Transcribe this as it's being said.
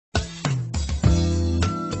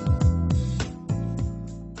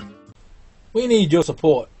We need your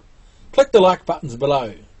support. Click the like buttons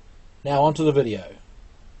below. Now onto the video.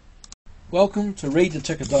 Welcome to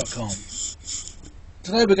readtheticker.com.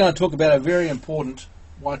 Today we're going to talk about a very important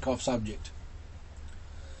Wyckoff subject.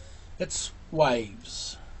 It's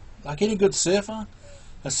waves. Like any good surfer,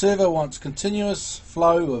 a surfer wants continuous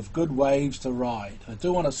flow of good waves to ride. They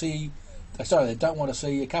don't want to see a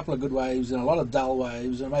couple of good waves and a lot of dull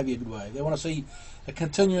waves and maybe a good wave. They want to see a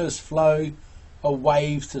continuous flow of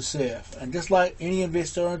waves to surf. And just like any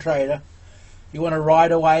investor or trader, you want to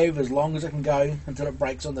ride a wave as long as it can go until it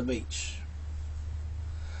breaks on the beach.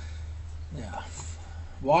 Now,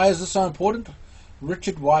 why is this so important?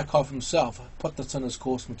 Richard Wyckoff himself put this in his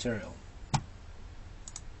course material.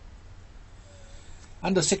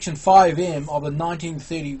 Under Section 5M of the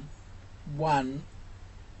 1931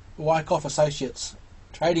 Wyckoff Associates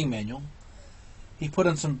Trading Manual, he put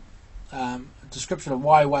in some description of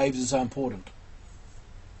why waves are so important.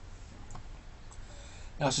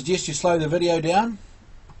 Now I suggest you slow the video down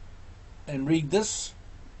and read this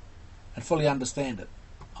and fully understand it.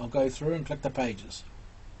 I'll go through and click the pages.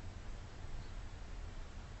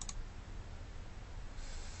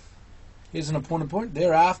 Here's an important point.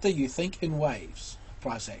 Thereafter, you think in waves.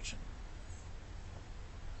 Price action.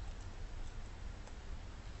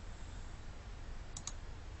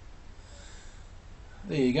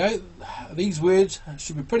 There you go. These words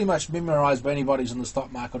should be pretty much memorized by anybody who's in the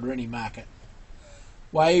stock market or any market.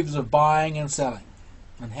 Waves of buying and selling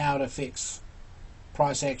and how it affects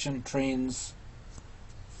price action, trends,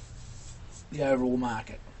 the overall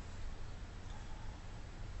market.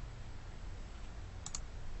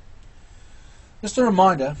 Just a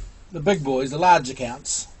reminder, the big boys, the large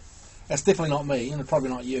accounts, that's definitely not me and probably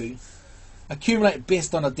not you, accumulate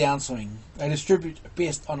best on a downswing. They distribute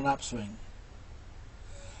best on an upswing.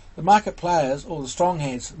 The market players, or the strong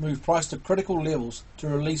hands, move price to critical levels to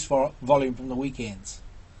release volume from the weak hands.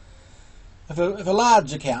 If a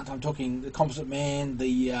large account, I'm talking the composite man,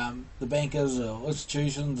 the bankers or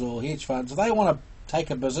institutions or hedge funds, if they want to take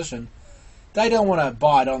a position, they don't want to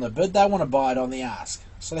buy it on the bid, they want to buy it on the ask.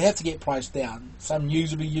 So they have to get price down. Some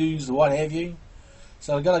news will be used or what have you.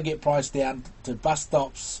 So they've got to get price down to bust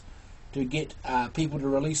stops to get people to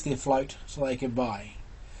release their float so they can buy.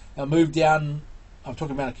 They'll move down. I'm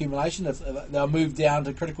talking about accumulation. They'll move down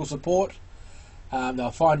to critical support.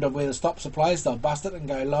 They'll find out where the stops are placed. They'll bust it and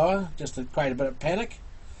go lower just to create a bit of panic.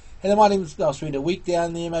 And they'll spend a week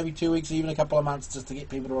down there, maybe 2 weeks, even a couple of months just to get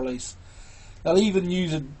people to release. They'll even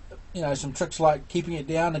use some tricks like keeping it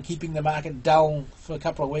down and keeping the market dull for a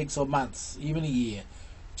couple of weeks or months, even a year,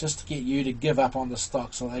 just to get you to give up on the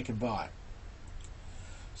stock so they can buy.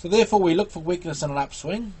 So therefore we look for weakness in an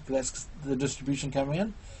upswing, because that's the distribution coming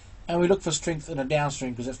in, and we look for strength in a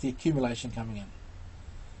downswing, because that's the accumulation coming in.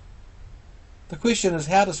 The question is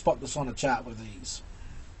how to spot this on a chart with ease.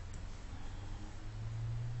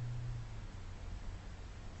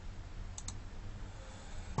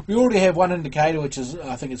 We already have one indicator, which is,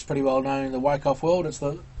 I think it's pretty well known in the Wyckoff world. It's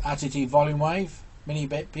the RTT volume wave. Many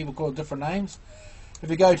people call it different names. If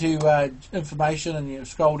you go to information and you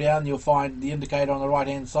scroll down, you'll find the indicator on the right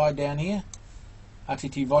hand side down here,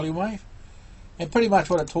 RTT volume wave. And pretty much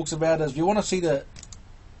what it talks about is we want to see the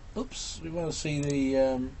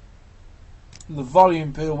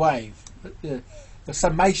volume per wave, the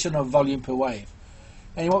summation of volume per wave.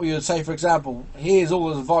 And what we would say, for example, here's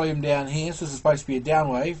all this volume down here, so this is supposed to be a down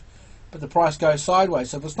wave, but the price goes sideways.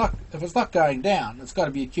 So if it's not going down, it's got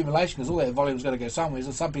to be accumulation, because all that volume's got to go somewhere.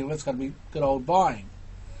 So some people, it's got to be good old buying.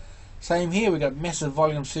 Same here, we've got massive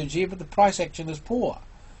volume surge here, but the price action is poor,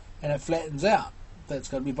 and it flattens out. That's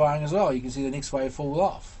got to be buying as well. You can see the next wave fall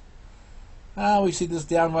off. We see this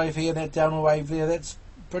down wave here and that down wave there. That's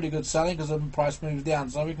pretty good selling, because the price moves down,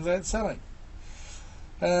 so we can say it's selling.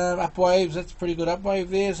 Up waves, that's a pretty good up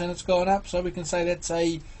wave there, and it's gone up, so we can say it's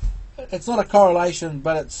not a correlation,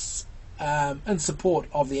 but it's in support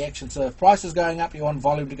of the action. So if price is going up, you want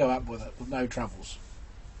volume to go up with it, with no troubles.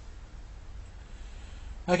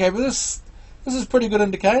 Okay, but this is a pretty good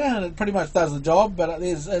indicator, and it pretty much does the job, but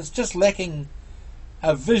it's just lacking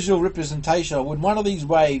a visual representation of when one of these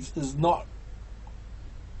waves is not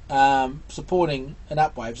supporting an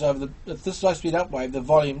up wave. So if this is supposed to be an up wave, the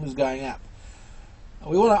volume is going up.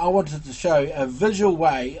 I wanted to show a visual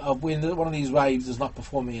way of when one of these waves is not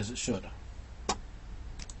performing as it should.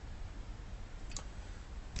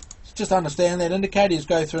 So just understand that indicator. Just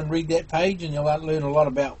go through and read that page, and you'll learn a lot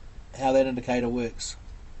about how that indicator works.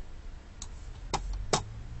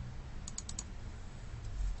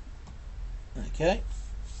 Okay.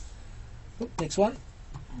 Next one.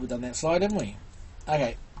 We've done that slide, haven't we?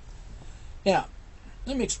 Okay. Now,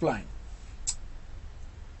 let me explain.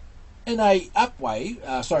 in a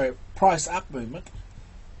price up movement,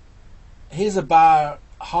 here's a bar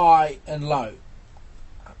high and low.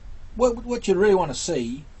 What you really want to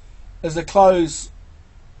see is the close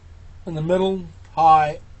in the middle,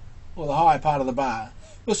 high, or the high part of the bar.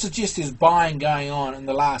 Will suggest there's buying going on in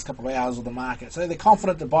the last couple of hours of the market. So they're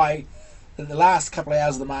confident to buy in the last couple of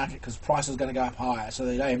hours of the market because price is going to go up higher. So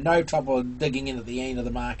they have no trouble digging in at the end of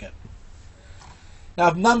the market. Now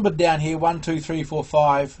I've numbered down here 1, 2, 3, 4,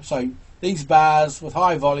 5. So these bars with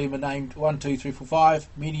high volume are named 1, 2, 3, 4, 5,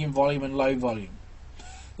 medium volume and low volume.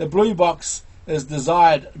 The blue box is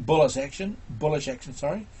desired bullish action.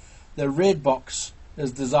 The red box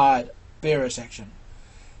is desired bearish action.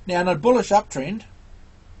 Now in a bullish uptrend,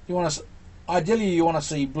 ideally you want to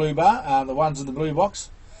see blue bar, the ones in the blue box.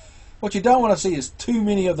 What you don't want to see is too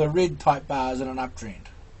many of the red type bars in an uptrend.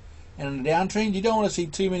 And in a downtrend, you don't want to see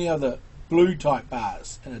too many of the blue type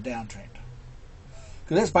bars in a downtrend.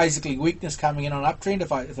 Because that's basically weakness coming in on an uptrend. If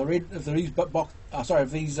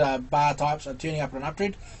these bar types are turning up in an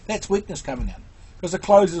uptrend, that's weakness coming in. Because the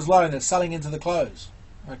close is low and it's selling into the close.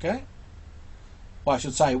 Okay? Well, I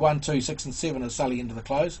should say 1, 2, 6 and 7 are selling into the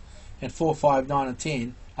close, and 4, 5, 9 and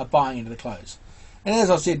 10 are buying into the close. And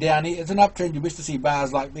as I said down here, it's an uptrend you wish to see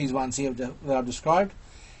bars like these ones here that I've described.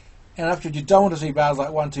 And an uptrend you don't want to see bars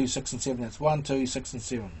like 1, 2, 6 and 7. That's 1, 2, 6 and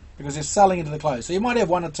 7. Because they're selling into the close. So you might have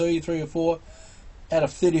 1 or 2, 3 or 4 out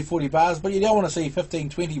of 30 or 40 bars, but you don't want to see 15,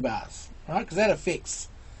 20 bars. Right? Because that affects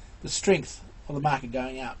the strength of the market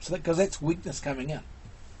going up. So because that's weakness coming in.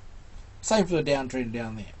 Same for the downtrend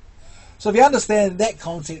down there. So if you understand that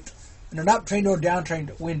concept in an uptrend or a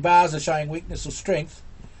downtrend, when bars are showing weakness or strength,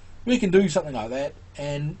 we can do something like that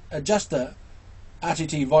and adjust the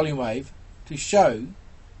RTT volume wave to show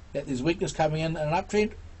that there's weakness coming in an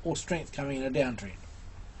uptrend or strength coming in a downtrend.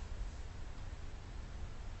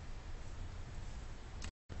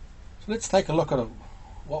 So let's take a look at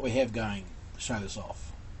what we have going to show this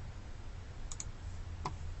off.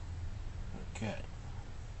 Okay.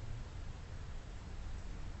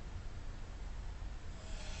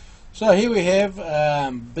 So here we have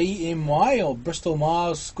BMY, or Bristol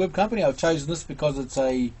Myers Squibb Company. I've chosen this because it's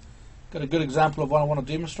got a good example of what I want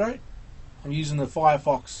to demonstrate. I'm using the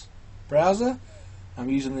Firefox browser. I'm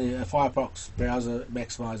using the Firefox browser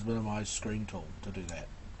maximize minimize screen tool to do that.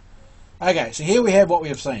 Okay, so here we have what we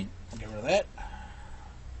have seen. I'll get rid of that.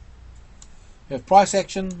 We have price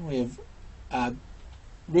action. We have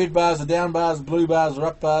red bars are down bars, blue bars are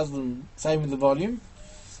up bars, and same with the volume.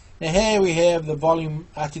 Now here we have the volume,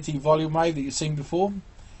 RTT volume wave that you've seen before.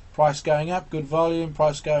 Price going up, good volume,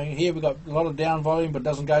 price going here. We've got a lot of down volume but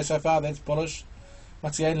doesn't go so far, that's bullish.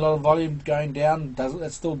 Once again, a lot of volume going down,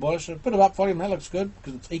 that's still bullish. A bit of up volume, that looks good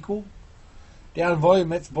because it's equal. Down volume,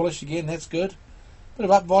 that's bullish again, that's good. Bit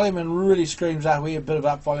of up volume and really screams out here, a bit of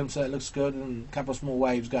up volume, so that looks good, and a couple of small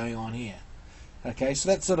waves going on here. Okay, so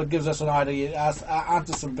that sort of gives us an idea,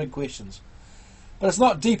 answers some big questions. But it's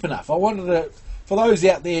not deep enough. I wanted to, for those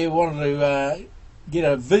out there who wanted to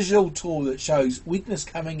get a visual tool that shows weakness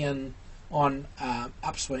coming in on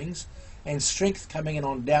upswings and strength coming in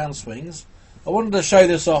on downswings, I wanted to show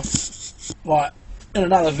this off like in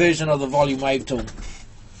another version of the volume wave tool.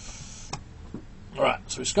 Alright,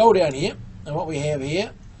 so we scroll down here, and what we have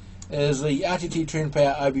here is the RTT Trend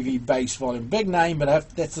Power OBV base volume. Big name,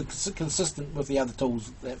 but that's consistent with the other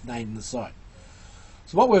tools that I've named in the site.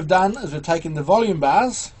 So what we've done is we've taken the volume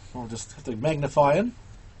bars. I'll just have to magnify in.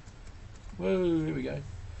 Whoa, here we go.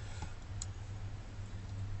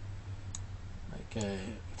 Okay,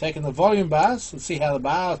 taking the volume bars, let's see how the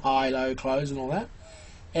bars, high, low, close and all that.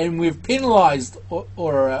 And we've penalised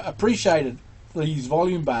or appreciated these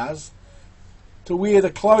volume bars to where the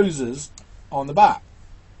close is on the bar.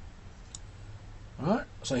 Alright,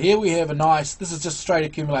 so here we have a nice, this is just straight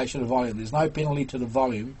accumulation of volume. There's no penalty to the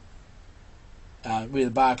volume where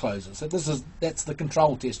the bar closes. So that's the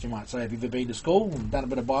control test, you might say. If you've ever been to school and done a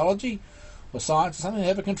bit of biology or science or something,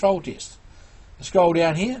 have a control test. I scroll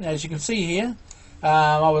down here, and as you can see here,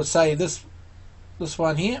 I would say this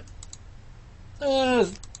one here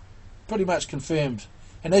is pretty much confirmed.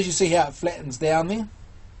 And as you see how it flattens down there,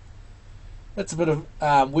 that's a bit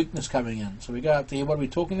of weakness coming in. So we go up to here, what are we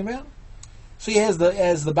talking about? See, as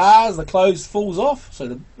the bars, the close falls off.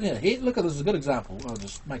 So here, look at this, is a good example. I'll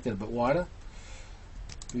just make that a bit wider.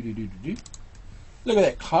 Look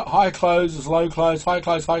at that, high close is low close, high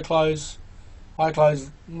close, high close, high close,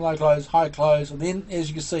 low close, high close, and then as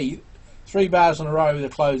you can see, 3 bars in a row the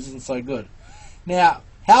close isn't so good. Now,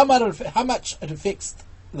 how much it affects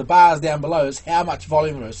the bars down below is how much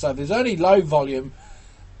volume there is. So if there's only low volume,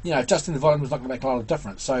 adjusting the volume is not going to make a lot of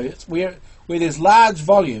difference. So it's where there's large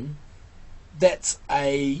volume, that's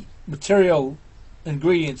a material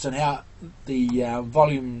ingredients and how the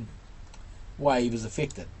volume wave is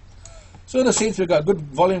affected. So in a sense, we've got good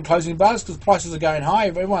volume closing bars because prices are going high.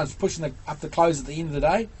 Everyone's pushing up the close at the end of the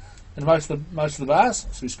day, and most of the bars.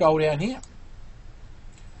 So we scroll down here.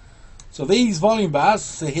 So these volume bars,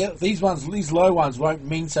 so here, these low ones won't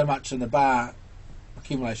mean so much in the bar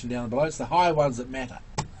accumulation down below. It's the high ones that matter,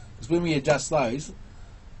 because when we adjust those,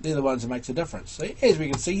 they're the ones that makes a difference. So as we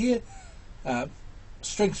can see here,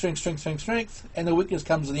 strength, and the weakness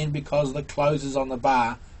comes at the end because of the closes on the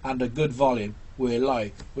bar under good volume were low,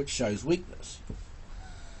 which shows weakness.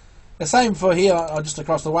 The same for here, just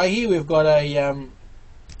across the way here, we've got a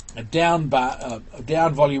down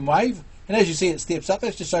volume wave, and as you see, it steps up.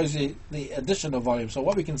 That just shows you the addition of volume. So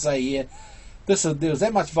what we can say here, there's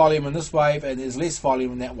that much volume in this wave, and there's less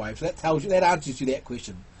volume in that wave. So that tells you, that answers you that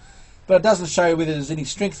question. But it doesn't show whether there's any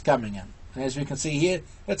strength coming in. And as we can see here,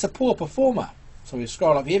 it's a poor performer. So we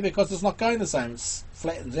scroll up here because it's not going the same. It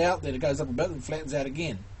flattens out, then it goes up a bit and flattens out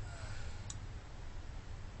again.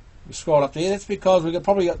 We scroll up there. That's because we've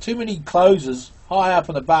probably got too many closes high up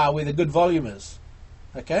in the bar where the good volume is.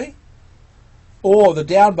 Okay? Or the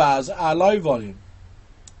down bars are low volume.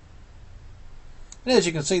 And as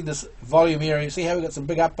you can see, this volume area, see how we've got some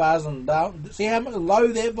big up bars and down. See how low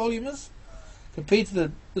that volume is compared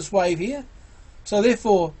to this wave here? So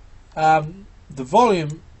therefore, the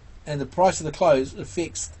volume and the price of the close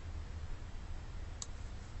affects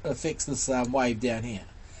this wave down here.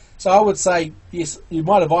 So I would say, yes, you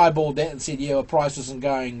might have eyeballed that and said, yeah, well, price isn't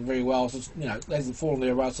going very well, so it's, it hasn't fallen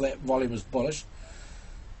there right, so that volume is bullish.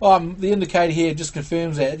 The indicator here just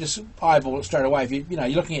confirms that. Just eyeball it straight away. If you're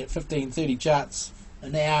looking at 15, 30 charts,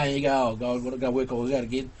 and now you go, oh God, what, I've got to work all this out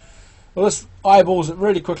again. Well, this eyeballs it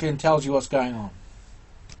really quickly and tells you what's going on.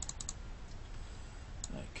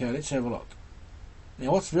 Okay, let's have a look.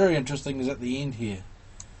 Now, what's very interesting is at the end here,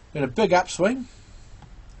 we've got a big upswing.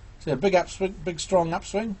 See a big upswing, big strong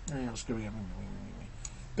upswing.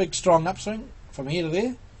 Big strong upswing from here to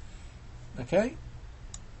there. Okay.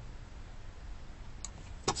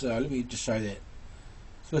 So let me just show that.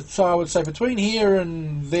 So I would say between here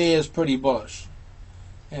and there is pretty bullish,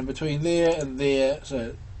 and between there and there,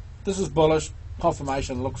 so this is bullish.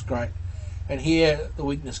 Confirmation looks great, and here the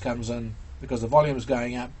weakness comes in because the volume is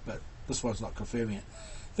going up, but this one's not confirming it.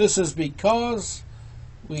 This is because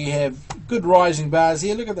we have good rising bars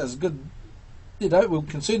here. Look at this, good. We're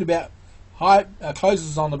concerned about high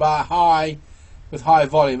closes on the bar high with high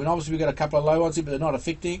volume, and obviously we've got a couple of low ones here, but they're not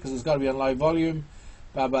affecting it because it's got to be on low volume.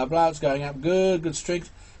 Blah blah blah. It's going up, good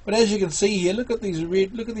strength. But as you can see here, look at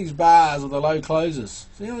these bars with the low closes.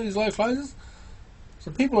 See all these low closes?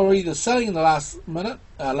 So people are either selling in the last minute,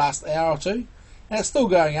 last hour or two, and it's still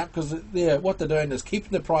going up because what they're doing is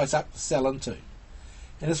keeping the price up to sell into,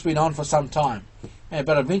 and it's been on for some time.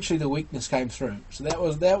 But eventually the weakness came through. So that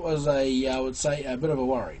was I would say a bit of a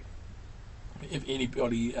worry if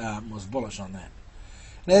anybody was bullish on that.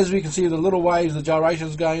 And as we can see, the little waves, the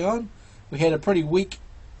gyrations going on. We had a pretty weak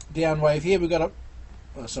down wave here. We got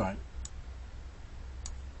we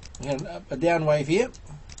had a down wave here.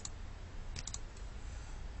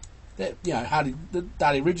 That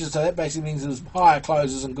hardly ridges. So that basically means there's higher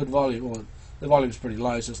closes and good volume. Well, the volume's pretty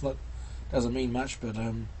low, so it's not doesn't mean much. But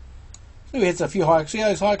so we had a few high. See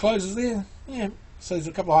those high closes there? Yeah. So there's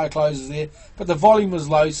a couple of high closes there, but the volume was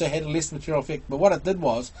low, so it had a less material effect. But what it did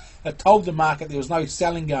was it told the market there was no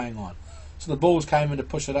selling going on. So the bulls came in to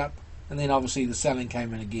push it up. And then obviously the selling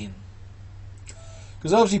came in again.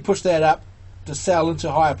 Because obviously pushed that up to sell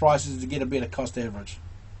into higher prices to get a better cost average.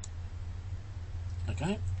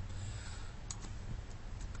 Okay.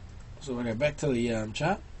 So we'll go back to the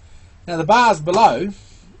chart. Now the bars below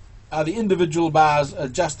are the individual bars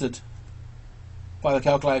adjusted by the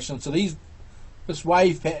calculation. So this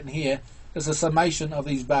wave pattern here is a summation of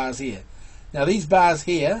these bars here. Now these bars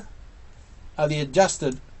here are the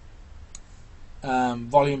adjusted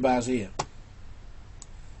volume bars here.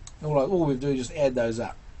 All we do is just add those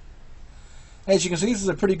up. As you can see, this is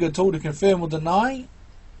a pretty good tool to confirm or deny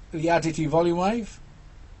the RTT volume wave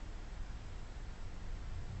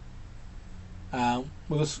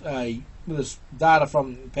with this data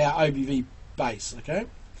from Power OBV base. Okay,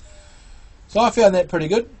 so I found that pretty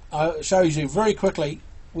good. It shows you very quickly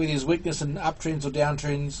where there's weakness in uptrends or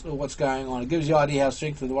downtrends or what's going on. It gives you an idea how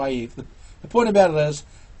strength of the wave. The point about it is,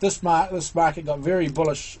 this market got very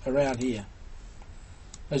bullish around here.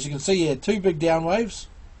 As you can see, you had two big down waves.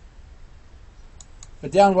 The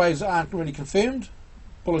down waves aren't really confirmed.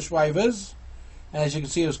 Bullish wave is. And as you can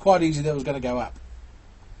see, it was quite easy that it was going to go up,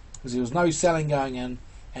 because there was no selling going in,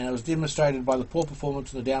 and it was demonstrated by the poor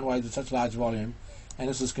performance in the down waves with such large volume. And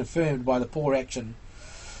this is confirmed by the poor action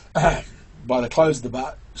by the close of the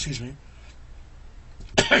bar. Excuse me.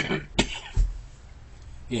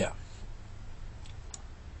 Yeah.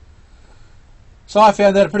 So I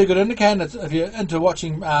found that a pretty good indicator. If you're into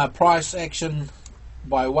watching price action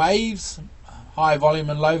by waves, high volume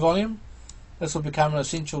and low volume, this will become an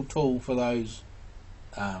essential tool for those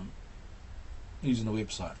using the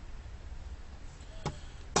website.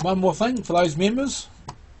 One more thing for those members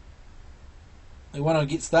who want to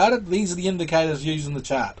get started, these are the indicators used in the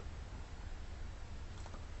chart.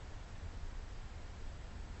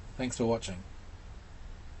 Thanks for watching.